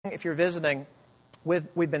if you're visiting,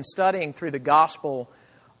 we've been studying through the Gospel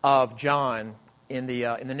of John in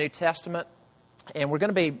the New Testament, and we're going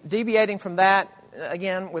to be deviating from that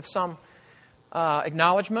again with some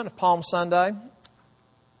acknowledgement of Palm Sunday.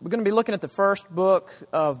 We're going to be looking at the first book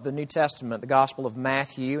of the New Testament, the Gospel of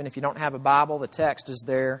Matthew, and if you don't have a Bible, the text is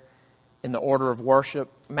there in the order of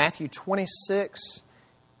worship. Matthew 26,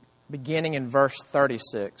 beginning in verse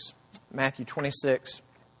 36. Matthew 26,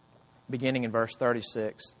 beginning in verse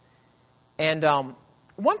 36. And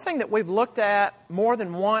one thing that we've looked at more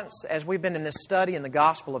than once as we've been in this study in the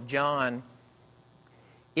Gospel of John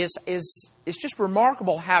is just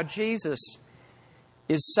remarkable how Jesus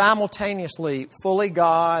is simultaneously fully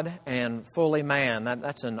God and fully man.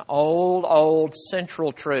 That's an old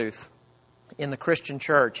central truth in the Christian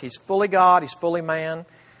church. He's fully God, He's fully man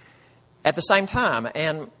at the same time.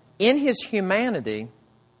 And in His humanity,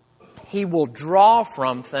 He will draw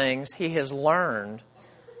from things He has learned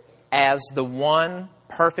as the one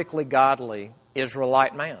perfectly godly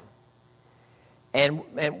Israelite man. And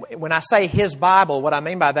when I say His Bible, what I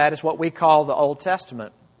mean by that is what we call the Old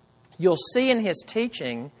Testament. You'll see in His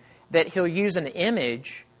teaching that He'll use an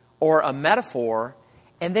image or a metaphor,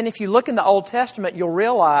 and then if you look in the Old Testament, you'll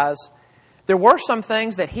realize there were some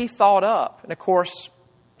things that He thought up. And of course,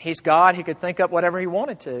 He's God, He could think up whatever He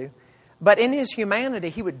wanted to. But in His humanity,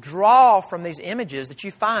 He would draw from these images that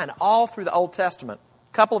you find all through the Old Testament.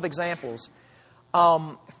 A couple of examples.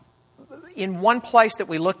 In one place that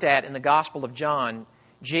we looked at in the Gospel of John,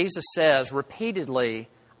 Jesus says repeatedly,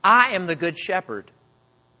 "I am the Good Shepherd."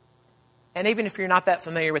 And even if you're not that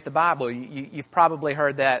familiar with the Bible, you've probably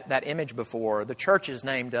heard that image before. The church is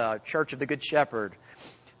named Church of the Good Shepherd,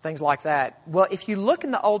 things like that. Well, if you look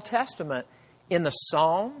in the Old Testament, in the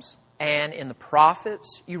Psalms and in the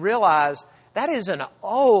prophets, you realize that is an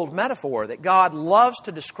old metaphor that God loves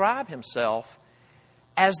to describe Himself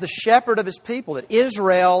as the shepherd of His people, that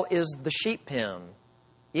Israel is the sheep pen.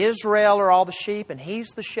 Israel are all the sheep, and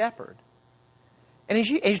He's the shepherd. And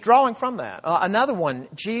He's drawing from that. Another one,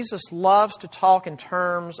 Jesus loves to talk in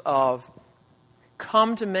terms of,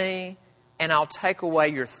 "Come to me, and I'll take away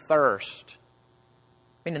your thirst."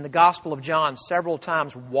 I mean, in the Gospel of John, several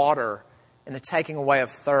times water and the taking away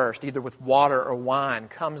of thirst, either with water or wine,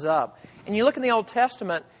 comes up. And you look in the Old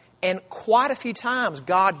Testament, and quite a few times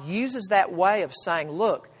God uses that way of saying,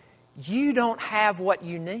 look, you don't have what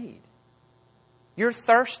you need. You're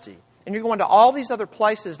thirsty, and you're going to all these other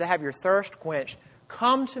places to have your thirst quenched.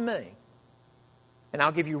 Come to me, and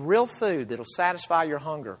I'll give you real food that'll satisfy your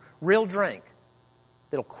hunger, real drink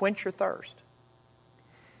that'll quench your thirst.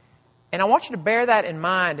 And I want you to bear that in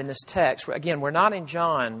mind in this text. Again, we're not in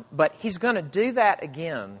John, but He's going to do that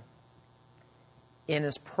again in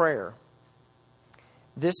His prayer.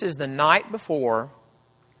 This is the night before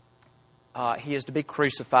He is to be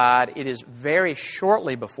crucified. It is very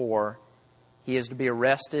shortly before He is to be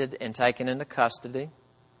arrested and taken into custody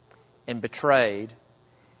and betrayed.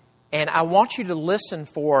 And I want you to listen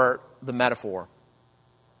for the metaphor.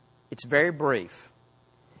 It's very brief.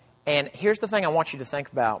 And here's the thing I want you to think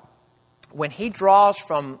about. When He draws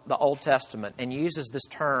from the Old Testament and uses this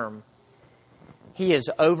term, He is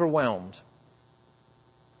overwhelmed.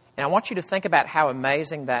 And I want you to think about how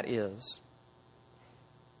amazing that is.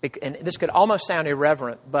 And this could almost sound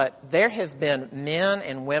irreverent, but there have been men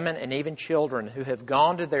and women and even children who have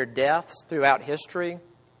gone to their deaths throughout history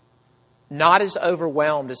not as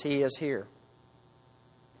overwhelmed as He is here.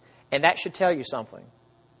 And that should tell you something.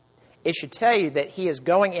 It should tell you that He is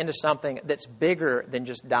going into something that's bigger than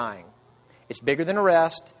just dying. It's bigger than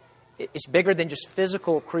arrest. It's bigger than just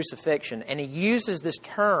physical crucifixion. And He uses this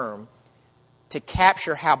term to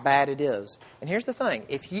capture how bad it is. And here's the thing.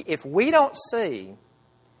 If we don't see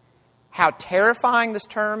how terrifying this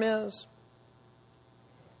term is,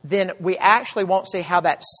 then we actually won't see how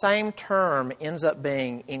that same term ends up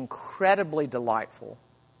being incredibly delightful.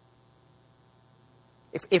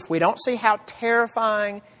 If we don't see how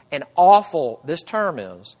terrifying and awful this term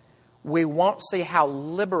is, we won't see how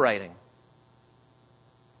liberating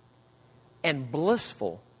and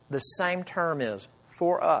blissful the same term is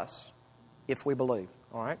for us if we believe.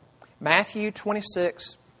 All right? Matthew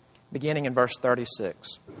 26, beginning in verse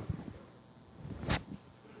 36.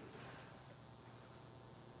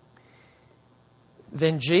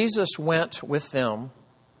 Then Jesus went with them,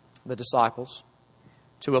 the disciples,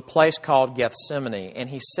 to a place called Gethsemane, and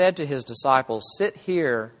He said to His disciples, "Sit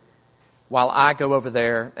here while I go over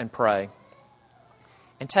there and pray."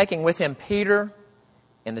 And taking with Him Peter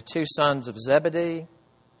and the two sons of Zebedee,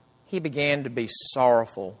 He began to be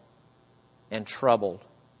sorrowful and troubled.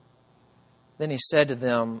 Then He said to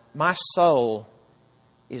them, "My soul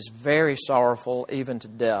is very sorrowful, even to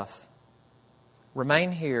death.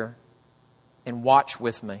 Remain here and watch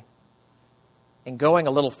with me." And going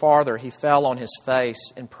a little farther, he fell on his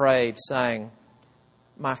face and prayed, saying,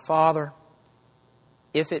 "My Father,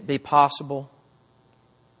 if it be possible,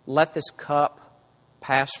 let this cup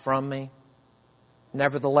pass from me.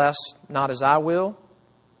 Nevertheless, not as I will,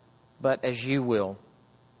 but as you will."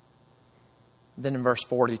 Then in verse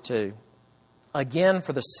 42, again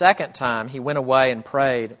for the second time he went away and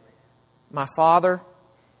prayed, "My Father,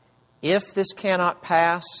 if this cannot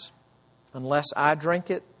pass unless I drink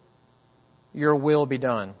it, your will be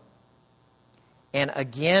done." And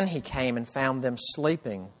again he came and found them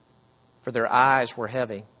sleeping, for their eyes were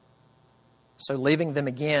heavy. So leaving them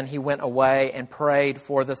again, he went away and prayed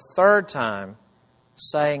for the third time,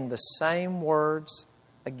 saying the same words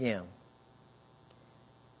again.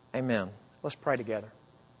 Amen. Let's pray together.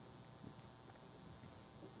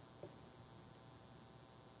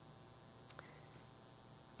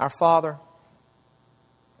 Our Father,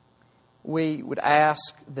 we would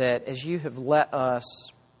ask that as you have let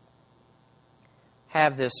us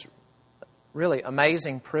have this really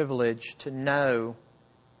amazing privilege to know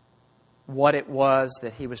what it was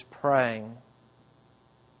that he was praying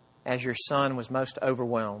as your Son was most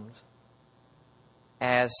overwhelmed,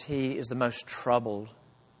 as he is the most troubled,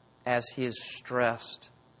 as he is stressed,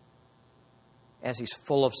 as he's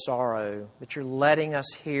full of sorrow, that you're letting us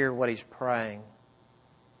hear what he's praying.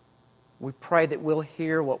 We pray that we'll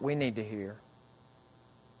hear what we need to hear,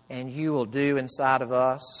 and you will do inside of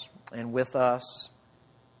us and with us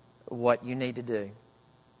what you need to do.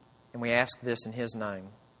 And we ask this in his name,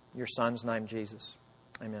 your Son's name, Jesus.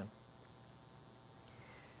 Amen.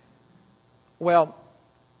 Well,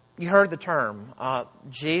 you heard the term.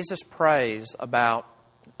 Jesus prays about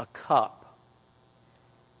a cup.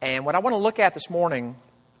 And what I want to look at this morning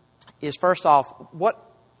is, first off, what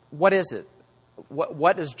is it?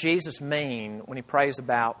 What does Jesus mean when he prays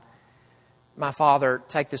about, "My Father,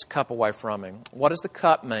 take this cup away from me"? What does the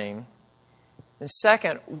cup mean? And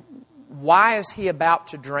second, why is he about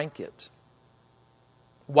to drink it?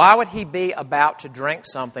 Why would he be about to drink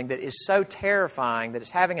something that is so terrifying, that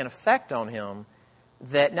it's having an effect on him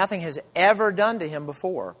that nothing has ever done to him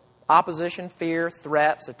before? Opposition, fear,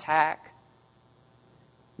 threats, attack.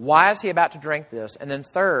 Why is he about to drink this? And then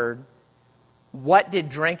third, what did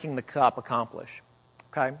drinking the cup accomplish?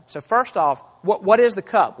 Okay, so first off, what is the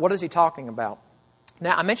cup? What is he talking about?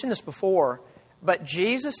 Now, I mentioned this before, but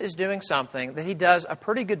Jesus is doing something that he does a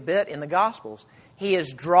pretty good bit in the Gospels. He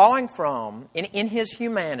is drawing from, in his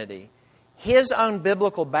humanity, his own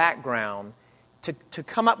biblical background to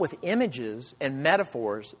come up with images and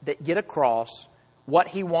metaphors that get across what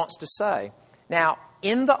he wants to say. Now,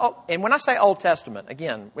 and when I say Old Testament,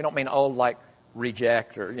 again, we don't mean old like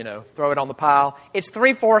reject or, throw it on the pile. It's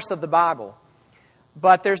 3/4 of the Bible.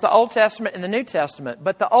 But there's the Old Testament and the New Testament.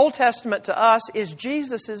 But the Old Testament to us is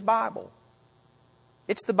Jesus' Bible.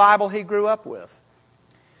 It's the Bible he grew up with.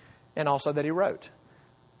 And also that he wrote,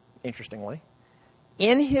 interestingly.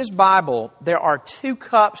 In his Bible, there are 2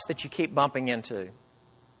 cups that you keep bumping into.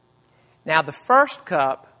 Now, the first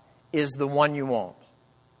cup is the one you want.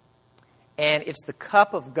 And it's the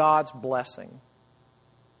cup of God's blessing.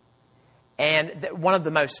 And one of the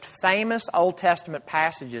most famous Old Testament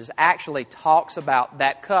passages actually talks about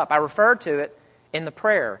that cup. I referred to it in the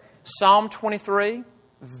prayer. Psalm 23,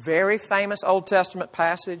 very famous Old Testament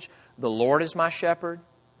passage. "The Lord is my shepherd,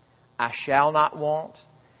 I shall not want."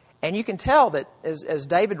 And you can tell that as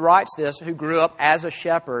David writes this, who grew up as a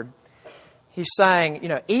shepherd, he's saying,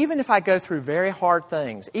 even if I go through very hard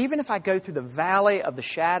things, even if I go through the valley of the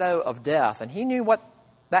shadow of death, and he knew what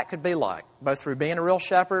that could be like, both through being a real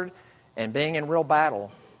shepherd and being in real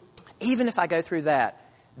battle, even if I go through that,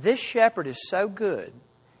 this shepherd is so good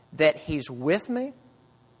that he's with me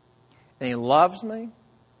and he loves me.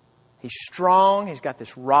 He's strong. He's got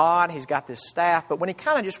this rod. He's got this staff. But when he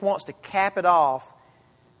kind of just wants to cap it off,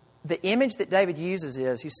 the image that David uses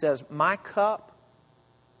is, he says, "My cup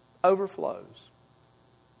overflows."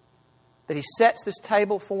 That he sets this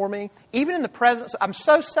table for me, even in the presence, I'm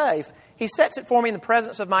so safe, he sets it for me in the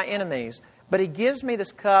presence of my enemies. But he gives me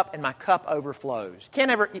this cup, and my cup overflows.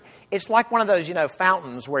 It's like one of those,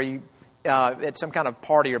 fountains where you, at some kind of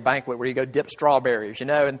party or banquet where you go dip strawberries,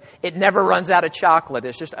 and it never runs out of chocolate.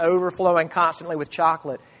 It's just overflowing constantly with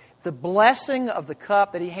chocolate. The blessing of the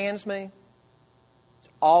cup that he hands me is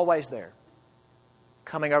always there,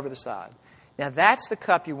 coming over the side. Now, that's the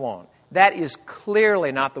cup you want. That is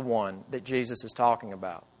clearly not the one that Jesus is talking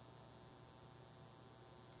about.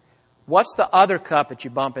 What's the other cup that you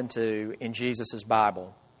bump into in Jesus'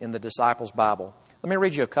 Bible, in the disciples' Bible? Let me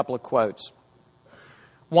read you a couple of quotes.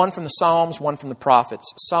 One from the Psalms, one from the prophets.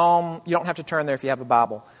 You don't have to turn there if you have a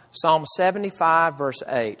Bible. Psalm 75, verse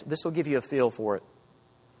 8. This will give you a feel for it.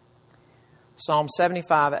 Psalm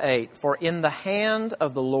 75, 8. For in the hand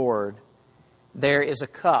of the Lord there is a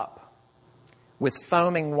cup with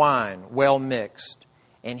foaming wine well mixed,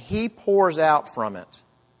 and He pours out from it,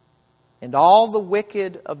 and all the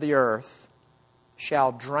wicked of the earth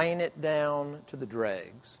shall drain it down to the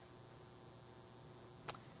dregs.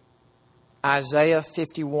 Isaiah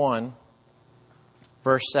 51,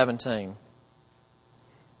 verse 17.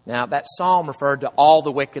 Now, that psalm referred to all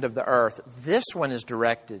the wicked of the earth. This one is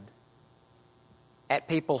directed at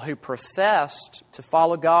people who professed to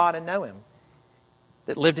follow God and know Him,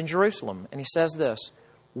 that lived in Jerusalem. And he says this,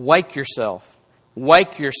 wake yourself,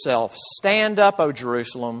 stand up, O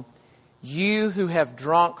Jerusalem, you who have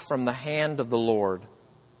drunk from the hand of the Lord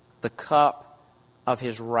the cup of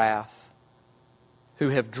His wrath, who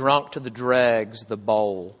have drunk to the dregs the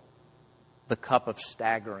bowl, the cup of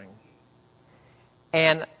staggering.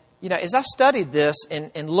 And, as I studied this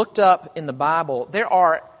and looked up in the Bible, there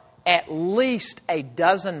are at least a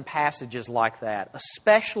dozen passages like that,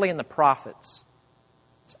 especially in the prophets.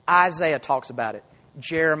 Isaiah talks about it,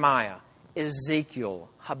 Jeremiah, Ezekiel,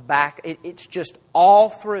 Habakkuk. It's just all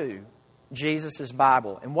through Jesus'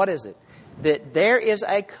 Bible. And what is it? That there is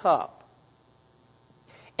a cup.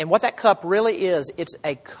 And what that cup really is, it's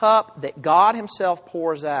a cup that God Himself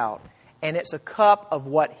pours out. And it's a cup of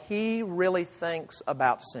what He really thinks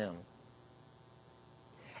about sin.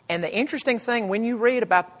 And the interesting thing, when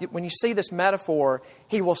you see this metaphor,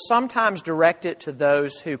 He will sometimes direct it to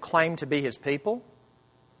those who claim to be His people.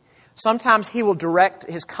 Sometimes He will direct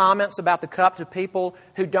His comments about the cup to people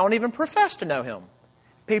who don't even profess to know Him.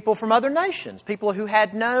 People from other nations. People who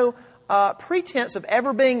had no pretense of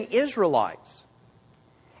ever being Israelites.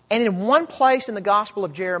 And in one place in the Gospel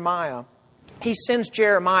of Jeremiah, He sends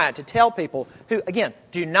Jeremiah to tell people who, again,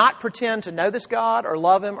 do not pretend to know this God or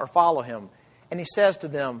love Him or follow Him. And He says to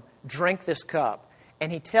them, drink this cup.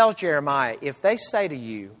 And He tells Jeremiah, if they say to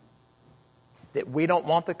you that we don't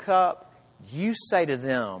want the cup, you say to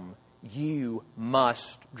them, you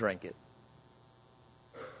must drink it.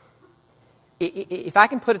 If I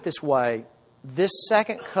can put it this way, this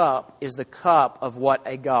second cup is the cup of what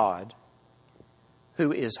a God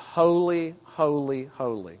who is holy, holy,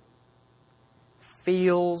 holy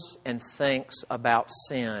feels and thinks about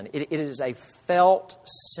sin. It is a felt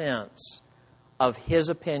sense of His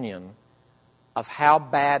opinion of how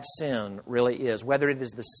bad sin really is, whether it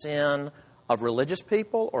is the sin of religious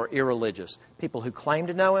people or irreligious, people who claim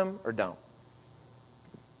to know Him or don't.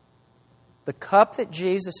 The cup that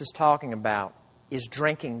Jesus is talking about is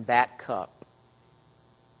drinking that cup.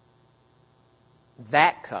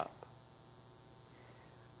 That cup.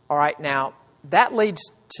 All right, now, that leads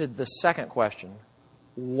to the second question.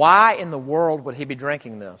 Why in the world would He be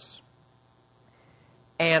drinking this?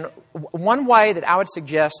 And one way that I would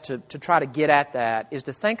suggest to try to get at that is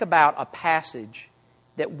to think about a passage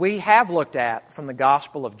that we have looked at from the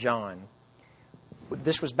Gospel of John.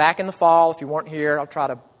 This was back in the fall. If you weren't here, I'll try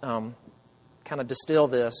to kind of distill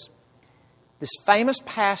this. This famous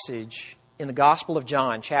passage in the Gospel of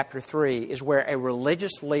John, chapter 3, is where a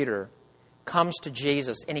religious leader comes to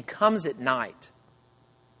Jesus, and he comes at night.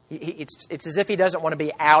 It's as if he doesn't want to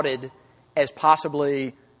be outed as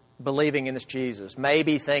possibly believing in this Jesus,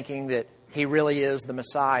 maybe thinking that He really is the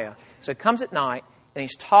Messiah. So he comes at night, and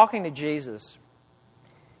he's talking to Jesus.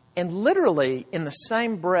 And literally, in the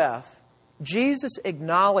same breath, Jesus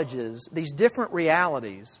acknowledges these different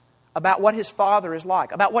realities about what His Father is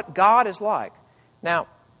like, about what God is like. Now,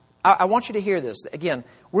 I want you to hear this. Again,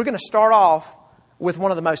 we're going to start off with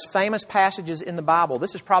one of the most famous passages in the Bible.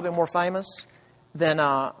 This is probably more famous than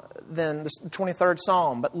the 23rd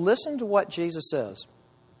Psalm. But listen to what Jesus says.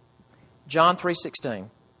 John 3:16.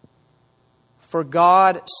 For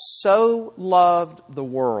God so loved the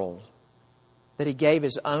world that He gave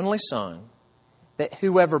His only Son, that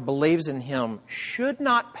whoever believes in Him should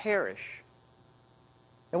not perish.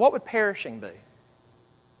 And what would perishing be?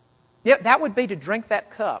 Yeah, that would be to drink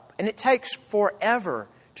that cup. And it takes forever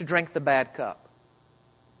to drink the bad cup.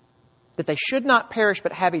 That they should not perish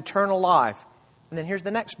but have eternal life. And then here's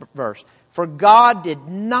the next verse. For God did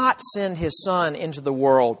not send His Son into the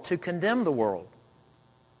world to condemn the world,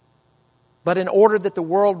 but in order that the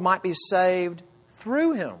world might be saved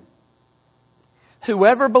through Him.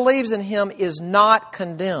 Whoever believes in Him is not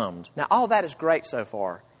condemned. Now, all that is great so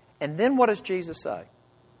far. And then what does Jesus say?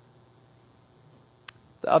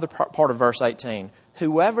 The other part of verse 18.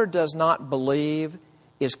 Whoever does not believe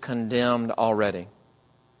is condemned already,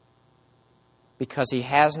 because he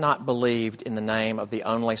has not believed in the name of the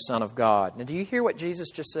only Son of God. Now, do you hear what Jesus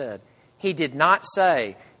just said? He did not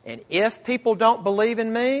say, and if people don't believe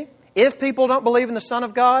in me, if people don't believe in the Son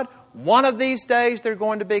of God, one of these days they're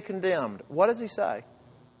going to be condemned. What does he say?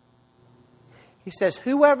 He says,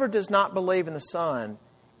 whoever does not believe in the Son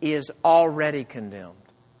is already condemned.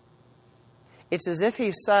 It's as if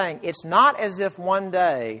he's saying, it's not as if one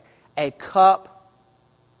day a cup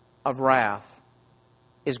of wrath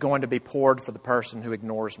is going to be poured for the person who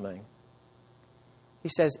ignores me. He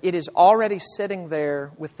says, it is already sitting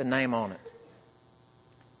there with the name on it.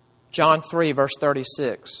 John 3, verse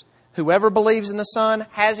 36. Whoever believes in the Son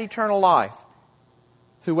has eternal life.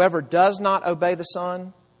 Whoever does not obey the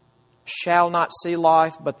Son shall not see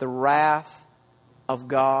life, but the wrath of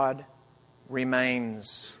God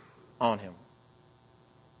remains on him.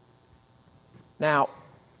 Now,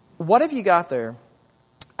 what have you got there?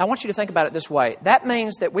 I want you to think about it this way. That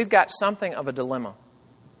means that we've got something of a dilemma.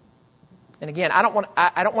 And again, I don't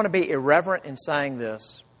want to be irreverent in saying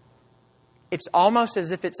this. It's almost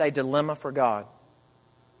as if it's a dilemma for God.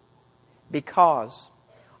 Because,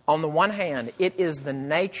 on the one hand, it is the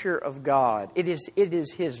nature of God. It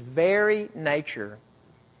is His very nature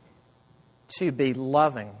to be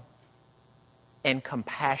loving and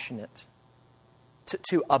compassionate,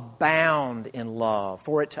 to abound in love,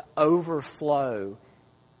 for it to overflow.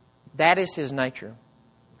 That is His nature.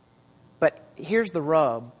 But here's the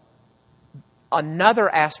rub. Another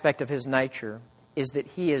aspect of His nature is that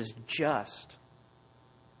He is just.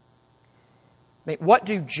 I mean, what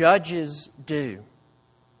do judges do?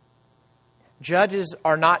 Judges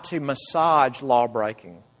are not to massage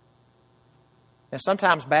law-breaking. Now,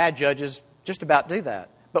 sometimes bad judges just about do that.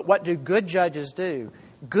 But what do good judges do?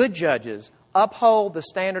 Good judges uphold the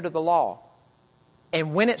standard of the law.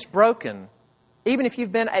 And when it's broken, even if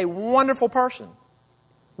you've been a wonderful person,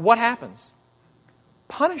 what happens?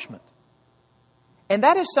 Punishment. And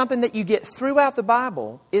that is something that you get throughout the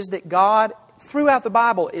Bible, is that God, throughout the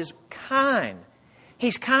Bible, is kind.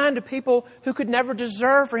 He's kind to people who could never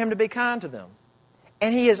deserve for Him to be kind to them.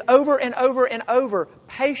 And He is over and over and over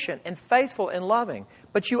patient and faithful and loving.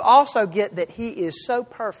 But you also get that He is so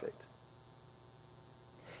perfect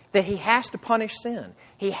that He has to punish sin.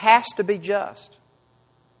 He has to be just.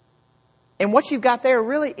 And what you've got there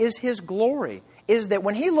really is His glory, is that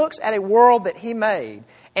when He looks at a world that He made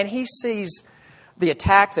and He sees the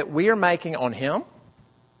attack that we are making on Him,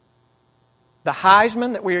 the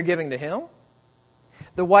Heisman that we are giving to Him,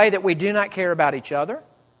 the way that we do not care about each other,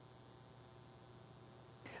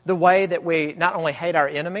 the way that we not only hate our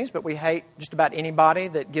enemies, but we hate just about anybody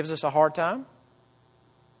that gives us a hard time,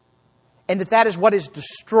 and that is what is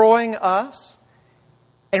destroying us,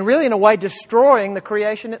 and really in a way destroying the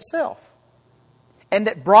creation itself, and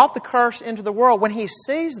that brought the curse into the world. When He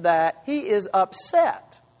sees that, He is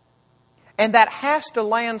upset. And that has to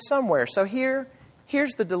land somewhere. So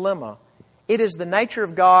here's the dilemma. It is the nature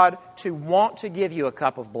of God to want to give you a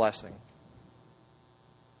cup of blessing.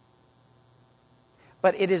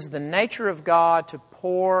 But it is the nature of God to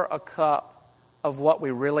pour a cup of what we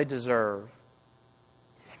really deserve.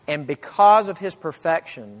 And because of His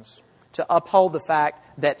perfections, to uphold the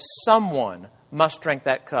fact that someone must drink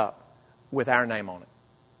that cup with our name on it.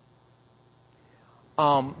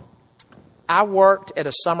 I worked at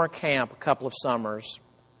a summer camp a couple of summers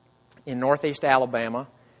in northeast Alabama,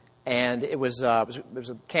 and it was a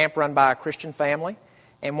camp run by a Christian family.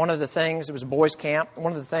 And one of the things, it was a boys' camp,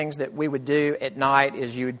 one of the things that we would do at night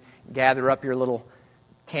is you would gather up your little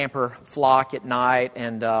camper flock at night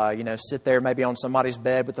and sit there maybe on somebody's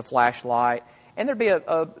bed with the flashlight, and there'd be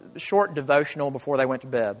a short devotional before they went to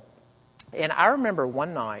bed. And I remember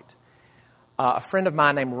one night, a friend of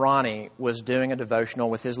mine named Ronnie was doing a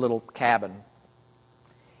devotional with his little cabin.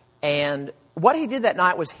 And what he did that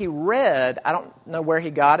night was he read, I don't know where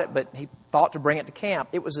he got it, but he thought to bring it to camp.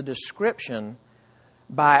 It was a description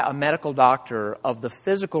by a medical doctor of the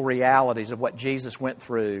physical realities of what Jesus went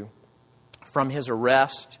through from His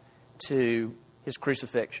arrest to His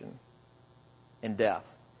crucifixion and death.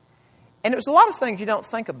 And it was a lot of things you don't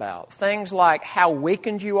think about. Things like how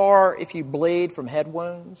weakened you are if you bleed from head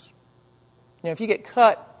wounds. If you get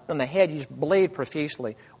cut on the head, you just bleed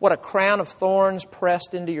profusely. What a crown of thorns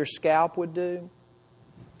pressed into your scalp would do.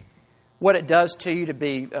 What it does to you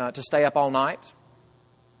to stay up all night.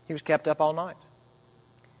 He was kept up all night.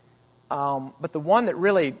 But the one that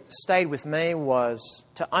really stayed with me was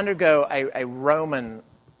to undergo a Roman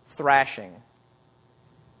thrashing.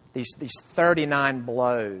 These 39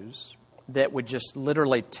 blows that would just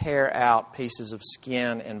literally tear out pieces of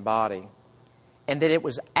skin and body. And that it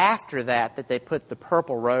was after that they put the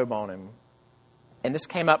purple robe on Him and this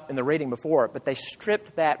came up in the reading before, but they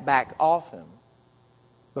stripped that back off him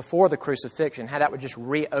before the crucifixion, how that would just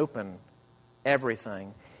reopen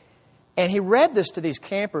everything. And he read this to these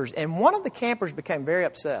campers, and one of the campers became very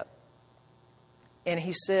upset. And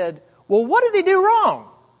he said, well, what did he do wrong?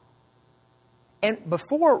 And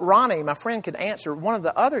before Ronnie, my friend, could answer, one of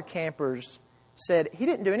the other campers said, he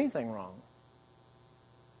didn't do anything wrong.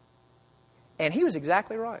 And he was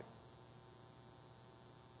exactly right.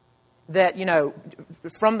 That,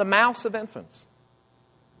 from the mouths of infants,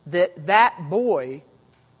 that boy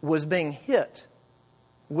was being hit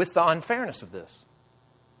with the unfairness of this.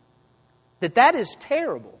 That is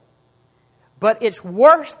terrible. But it's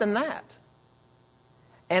worse than that.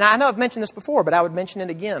 And I know I've mentioned this before, but I would mention it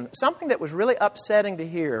again. Something that was really upsetting to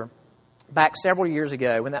hear back several years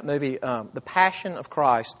ago when that movie, The Passion of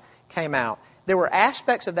Christ, came out, there were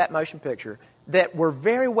aspects of that motion picture that were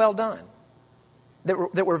very well done,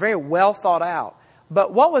 that were very well thought out.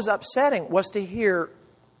 But what was upsetting was to hear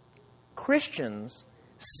Christians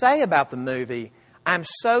say about the movie, I'm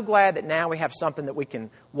so glad that now we have something that we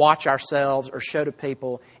can watch ourselves or show to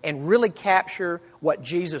people and really capture what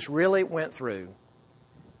Jesus really went through.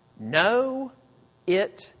 No,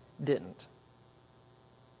 it didn't.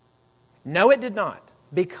 No, it did not.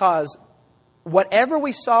 Because whatever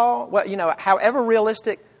we saw, however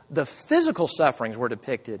realistic the physical sufferings were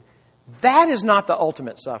depicted, that is not the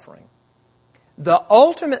ultimate suffering. The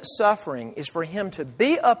ultimate suffering is for him to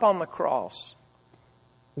be up on the cross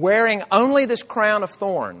wearing only this crown of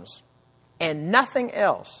thorns and nothing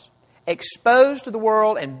else, exposed to the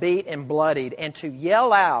world and beat and bloodied, and to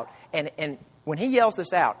yell out, and when he yells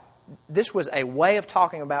this out, this was a way of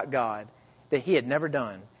talking about God that he had never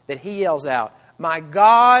done, that he yells out, my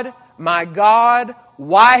God,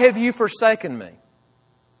 why have you forsaken me?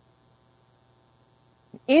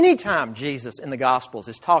 Anytime Jesus in the Gospels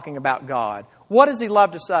is talking about God, what does he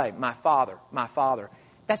love to say? My Father, my Father.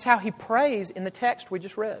 That's how he prays in the text we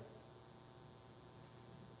just read.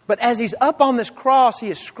 But as he's up on this cross, he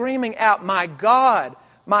is screaming out, my God,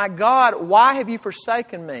 why have you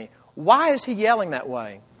forsaken me? Why is he yelling that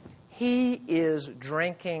way? He is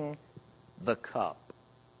drinking the cup.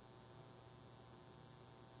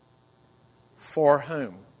 For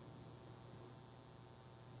whom?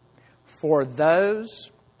 For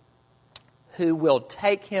those who will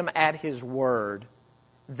take him at his word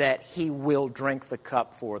that he will drink the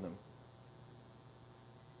cup for them.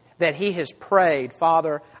 That he has prayed,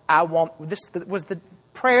 Father, this was the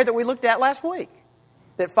prayer that we looked at last week.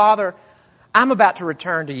 That, Father, I'm about to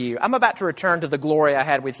return to you. I'm about to return to the glory I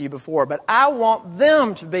had with you before, but I want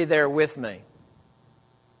them to be there with me.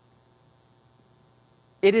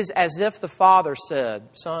 It is as if the Father said,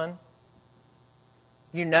 Son,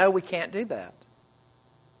 you know we can't do that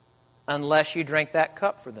unless you drink that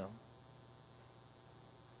cup for them.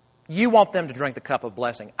 You want them to drink the cup of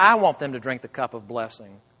blessing. I want them to drink the cup of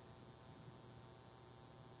blessing.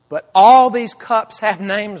 But all these cups have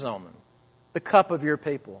names on them. The cup of your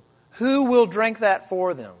people. Who will drink that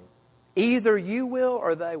for them? Either you will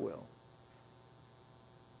or they will.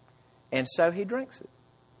 And so he drinks it.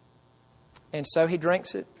 And so he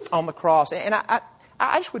drinks it on the cross. And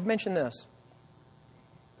I just would mention this.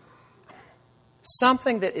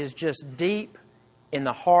 Something that is just deep in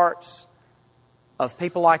the hearts of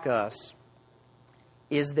people like us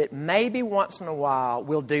is that maybe once in a while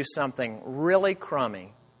we'll do something really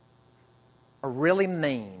crummy or really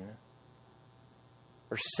mean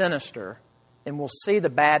or sinister, and we'll see the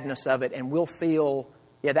badness of it and we'll feel,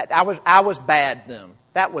 that I was bad then.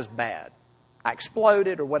 That was bad. I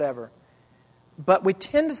exploded or whatever. But we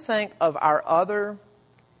tend to think of our other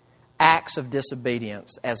acts of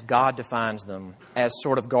disobedience, as God defines them, as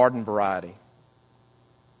sort of garden variety.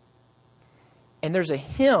 And there's a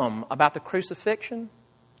hymn about the crucifixion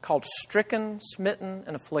called Stricken, Smitten,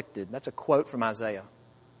 and Afflicted. That's a quote from Isaiah.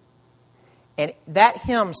 And that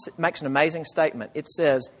hymn makes an amazing statement. It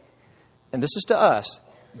says, and this is to us,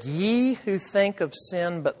 ye who think of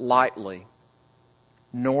sin but lightly,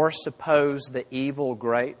 nor suppose the evil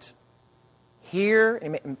great, here,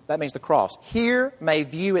 that means the cross, here may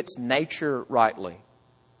view its nature rightly.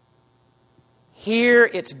 Here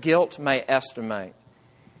its guilt may estimate.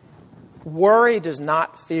 Worry does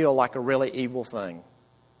not feel like a really evil thing.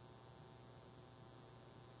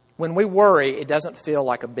 When we worry, it doesn't feel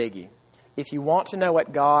like a biggie. If you want to know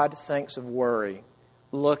what God thinks of worry,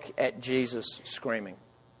 look at Jesus screaming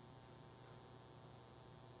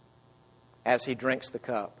as he drinks the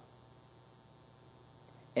cup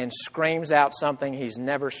and screams out something he's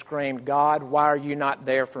never screamed. God, why are you not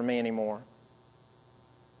there for me anymore?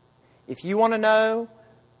 If you want to know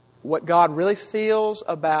what God really feels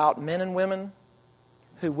about men and women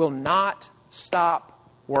who will not stop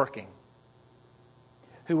working,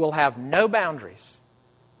 who will have no boundaries,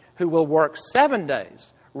 who will work 7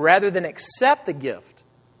 days rather than accept the gift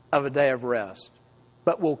of a day of rest,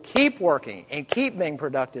 but will keep working and keep being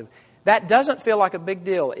productive. That doesn't feel like a big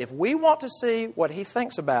deal. If we want to see what He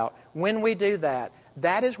thinks about when we do that,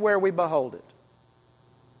 that is where we behold it.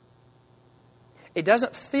 It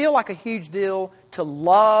doesn't feel like a huge deal to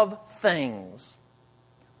love things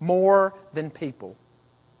more than people.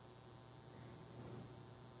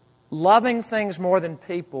 Loving things more than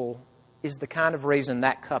people is the kind of reason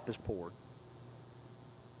that cup is poured.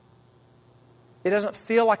 It doesn't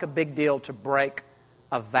feel like a big deal to break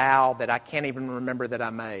a vow that I can't even remember that I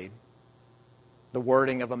made. The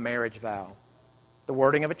wording of a marriage vow. The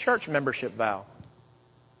wording of a church membership vow.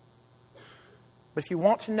 But if you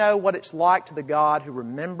want to know what it's like to the God who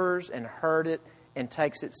remembers and heard it and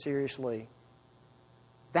takes it seriously,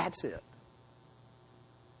 that's it.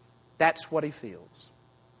 That's what He feels.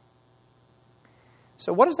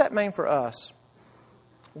 So what does that mean for us?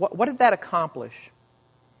 What did that accomplish?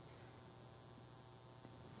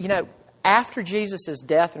 You know, after Jesus'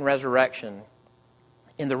 death and resurrection,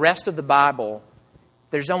 in the rest of the Bible,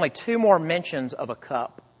 there's only 2 more mentions of a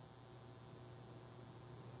cup.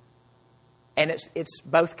 And it's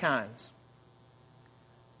both kinds.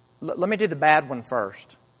 Let me do the bad one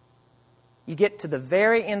first. You get to the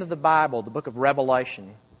very end of the Bible, the book of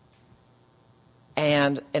Revelation.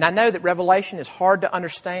 And I know that Revelation is hard to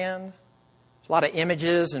understand. There's a lot of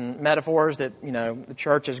images and metaphors that, you know, the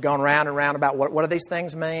church has gone round and round about what do these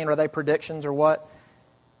things mean? Are they predictions or what?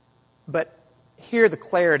 But hear the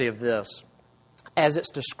clarity of this. As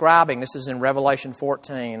it's describing, this is in Revelation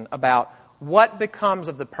 14, about what becomes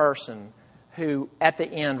of the person who at the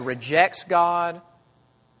end rejects God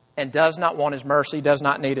and does not want His mercy, does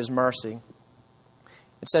not need His mercy.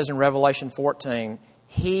 It says in Revelation 14,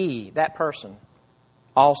 he, that person,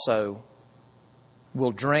 also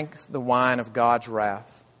will drink the wine of God's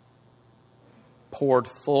wrath, poured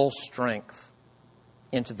full strength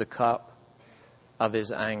into the cup of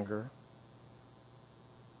His anger.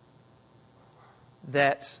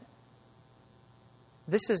 That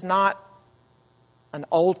this is not an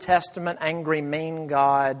Old Testament angry, mean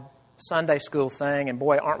God Sunday school thing, and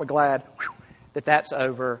boy, aren't we glad that that's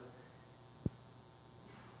over.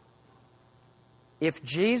 If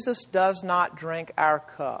Jesus does not drink our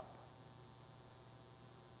cup,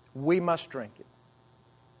 we must drink it.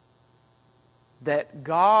 That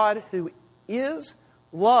God, who is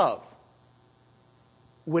love,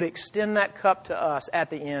 would extend that cup to us at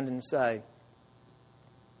the end and say,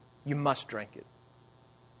 you must drink it.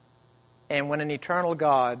 And when an eternal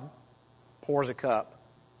God pours a cup,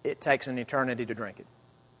 it takes an eternity to drink it.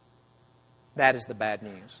 That is the bad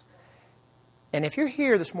news. And if you're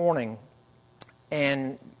here this morning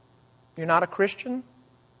and you're not a Christian,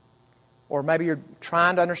 or maybe you're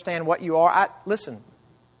trying to understand what you are, listen,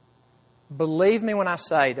 believe me when I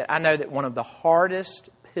say that I know that one of the hardest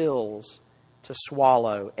pills to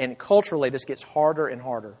swallow, and culturally this gets harder and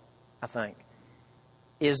harder, I think,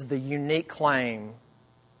 is the unique claim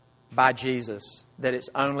by Jesus that it's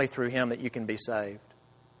only through Him that you can be saved.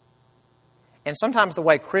 And sometimes the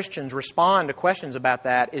way Christians respond to questions about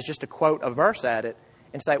that is just to quote a verse at it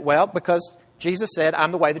and say, well, because Jesus said,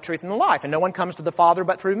 I'm the way, the truth, and the life, and no one comes to the Father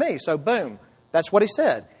but through me. So boom, that's what He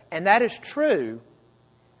said. And that is true,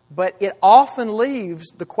 but it often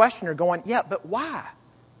leaves the questioner going, yeah, but why?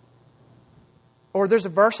 Or there's a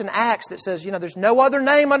verse in Acts that says, there's no other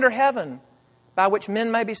name under heaven by which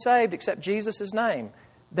men may be saved except Jesus' name.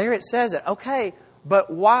 There it says it. Okay, but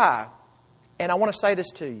why? And I want to say this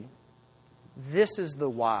to you. This is the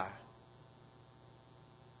why.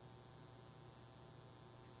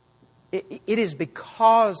 It is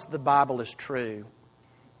because the Bible is true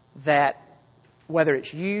that whether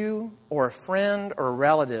it's you or a friend or a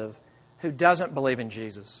relative who doesn't believe in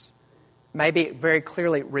Jesus, maybe very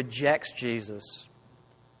clearly rejects Jesus,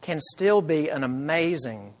 can still be an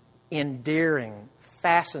amazing, endearing,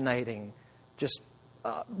 fascinating, just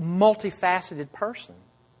multifaceted person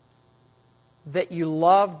that you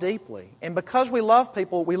love deeply. And because we love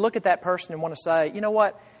people, we look at that person and want to say, you know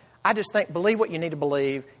what? I just think, believe what you need to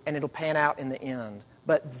believe, and it'll pan out in the end.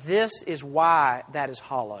 But this is why that is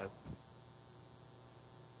hollow.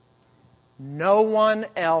 No one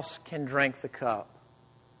else can drink the cup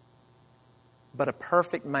but a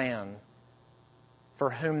perfect man for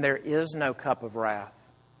whom there is no cup of wrath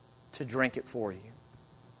to drink it for you.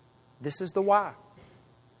 This is the why.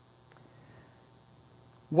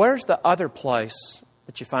 Where's the other place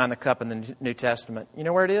that you find the cup in the New Testament? You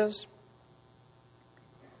know where it is?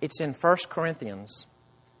 It's in 1 Corinthians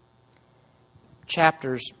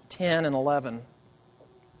chapters 10 and 11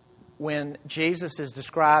 when Jesus is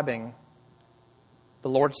describing the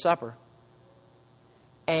Lord's Supper.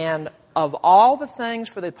 And of all the things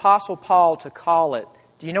for the Apostle Paul to call it,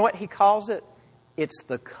 do you know what he calls it? It's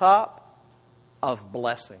the cup of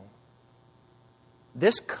blessing.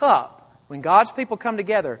 This cup, when God's people come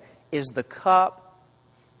together, is the cup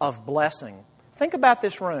of blessing. Think about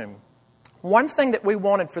this room. One thing that we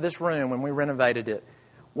wanted for this room when we renovated it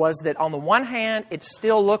was that on the one hand, it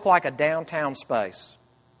still looked like a downtown space.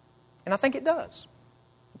 And I think it does.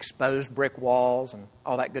 Exposed brick walls and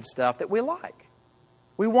all that good stuff that we like.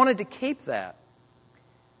 We wanted to keep that.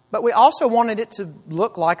 But we also wanted it to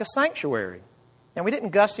look like a sanctuary. And we didn't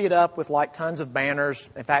gussy it up with like tons of banners.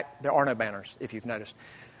 In fact, there are no banners, if you've noticed.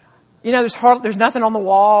 You know, there's nothing on the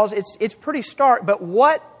walls. It's pretty stark. But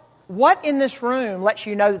what in this room lets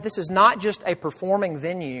you know that this is not just a performing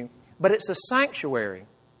venue, but it's a sanctuary?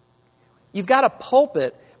 You've got a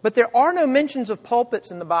pulpit, but there are no mentions of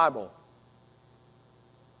pulpits in the Bible.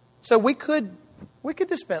 So we could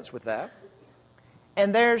dispense with that.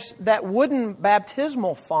 And there's that wooden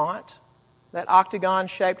baptismal font, that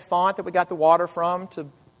octagon-shaped font that we got the water from to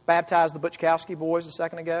baptize the Butchkowski boys a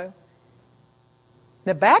second ago.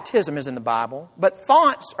 Now, baptism is in the Bible, but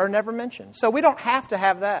fonts are never mentioned. So we don't have to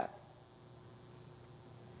have that.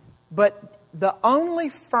 But the only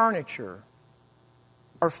furniture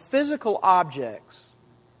or physical objects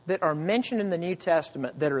that are mentioned in the New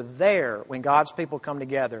Testament that are there when God's people come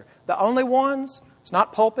together, the only ones, it's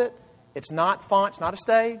not pulpit, it's not font, it's not a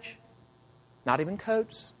stage, not even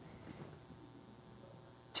coats,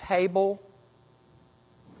 table,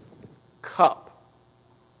 cup.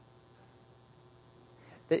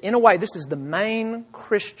 That in a way, this is the main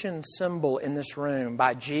Christian symbol in this room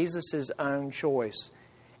by Jesus' own choice.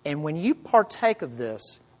 And when you partake of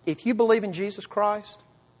this, if you believe in Jesus Christ,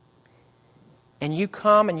 and you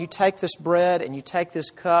come and you take this bread and you take this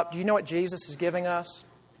cup, do you know what Jesus is giving us?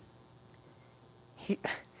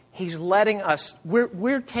 He's letting us,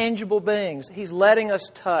 we're tangible beings. He's letting us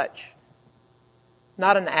touch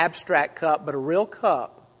not an abstract cup, but a real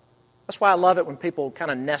cup. That's why I love it when people kind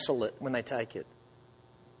of nestle it when they take it.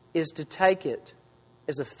 Is to take it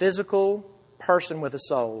as a physical person with a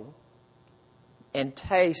soul and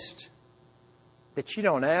taste that you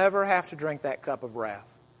don't ever have to drink that cup of wrath.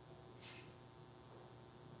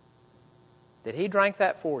 That He drank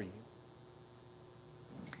that for you.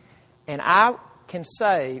 And I can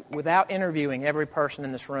say, without interviewing every person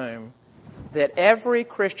in this room, that every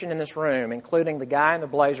Christian in this room, including the guy in the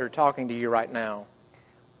blazer talking to you right now,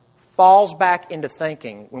 falls back into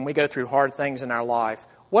thinking, when we go through hard things in our life,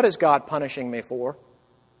 what is God punishing me for?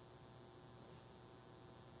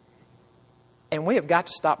 And we have got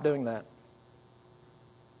to stop doing that.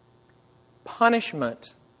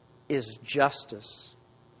 Punishment is justice.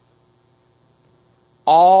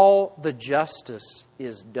 All the justice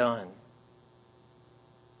is done.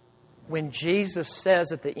 When Jesus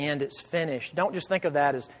says at the end it's finished, don't just think of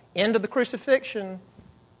that as end of the crucifixion,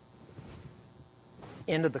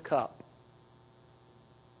 end of the cup.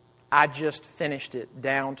 I just finished it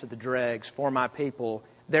down to the dregs for my people.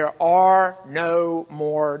 There are no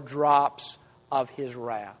more drops of His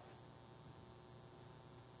wrath.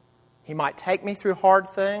 He might take me through hard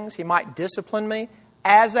things. He might discipline me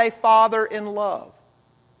as a father in love.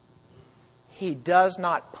 He does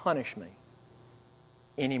not punish me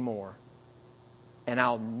anymore. And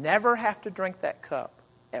I'll never have to drink that cup,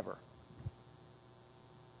 ever.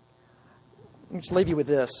 Let me just leave you with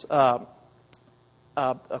this.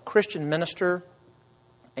 A Christian minister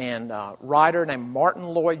and writer named Martin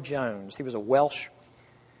Lloyd-Jones. He was a Welsh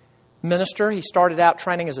minister. He started out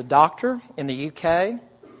training as a doctor in the UK.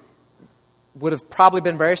 Would have probably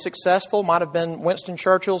been very successful. Might have been Winston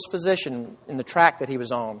Churchill's physician in the track that he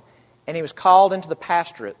was on. And he was called into the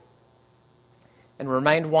pastorate and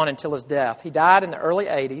remained one until his death. He died in the early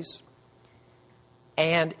 80s.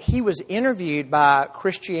 And he was interviewed by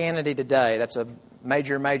Christianity Today. That's a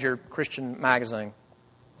major Christian magazine.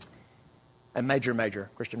 A major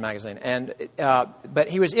Christian magazine. And but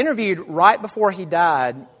he was interviewed right before he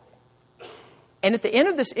died. And at the end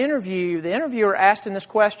of this interview, the interviewer asked him this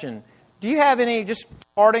question: do you have any just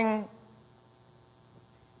parting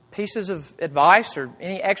pieces of advice or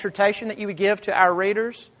any exhortation that you would give to our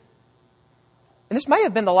readers? And this may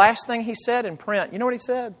have been the last thing he said in print. You know what he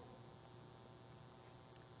said?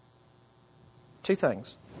 2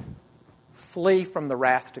 things. Flee from the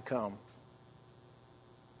wrath to come.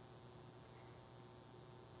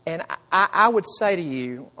 And I would say to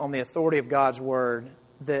you, on the authority of God's Word,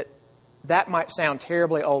 that might sound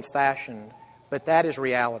terribly old-fashioned, but that is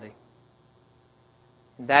reality.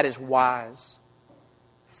 That is wise.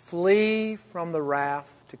 flee from the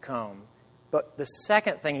wrath to come. But the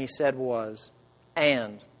second thing he said was,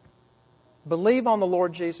 and believe on the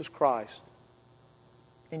Lord Jesus Christ,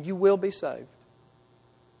 and you will be saved.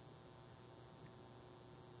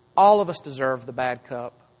 All of us deserve the bad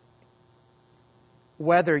cup.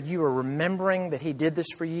 Whether you are remembering that He did this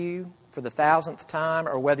for you for the 1,000th time,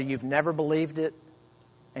 or whether you've never believed it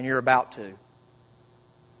and you're about to.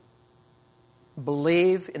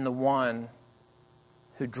 Believe in the one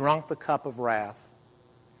who drunk the cup of wrath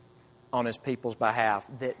on His people's behalf,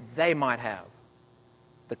 that they might have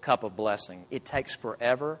the cup of blessing. It takes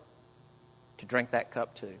forever to drink that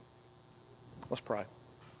cup too. Let's pray.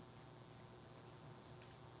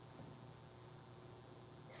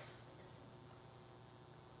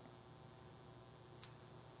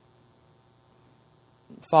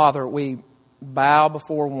 Father, we bow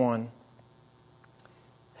before one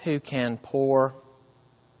who can pour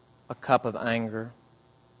a cup of anger,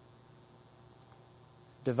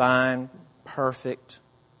 divine, perfect,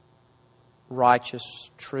 righteous,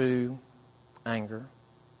 true anger.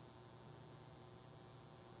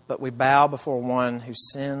 But we bow before one who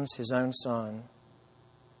sends His own Son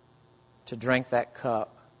to drink that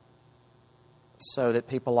cup so that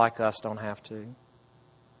people like us don't have to.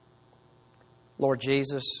 Lord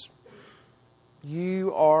Jesus,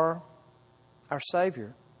 You are our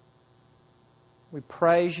Savior. We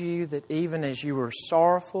praise You that even as You were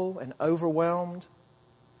sorrowful and overwhelmed,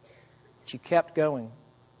 that You kept going.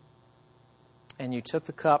 And You took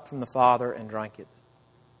the cup from the Father and drank it.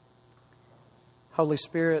 Holy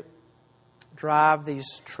Spirit, drive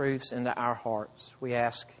these truths into our hearts. We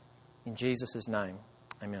ask in Jesus' name.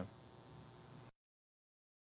 Amen.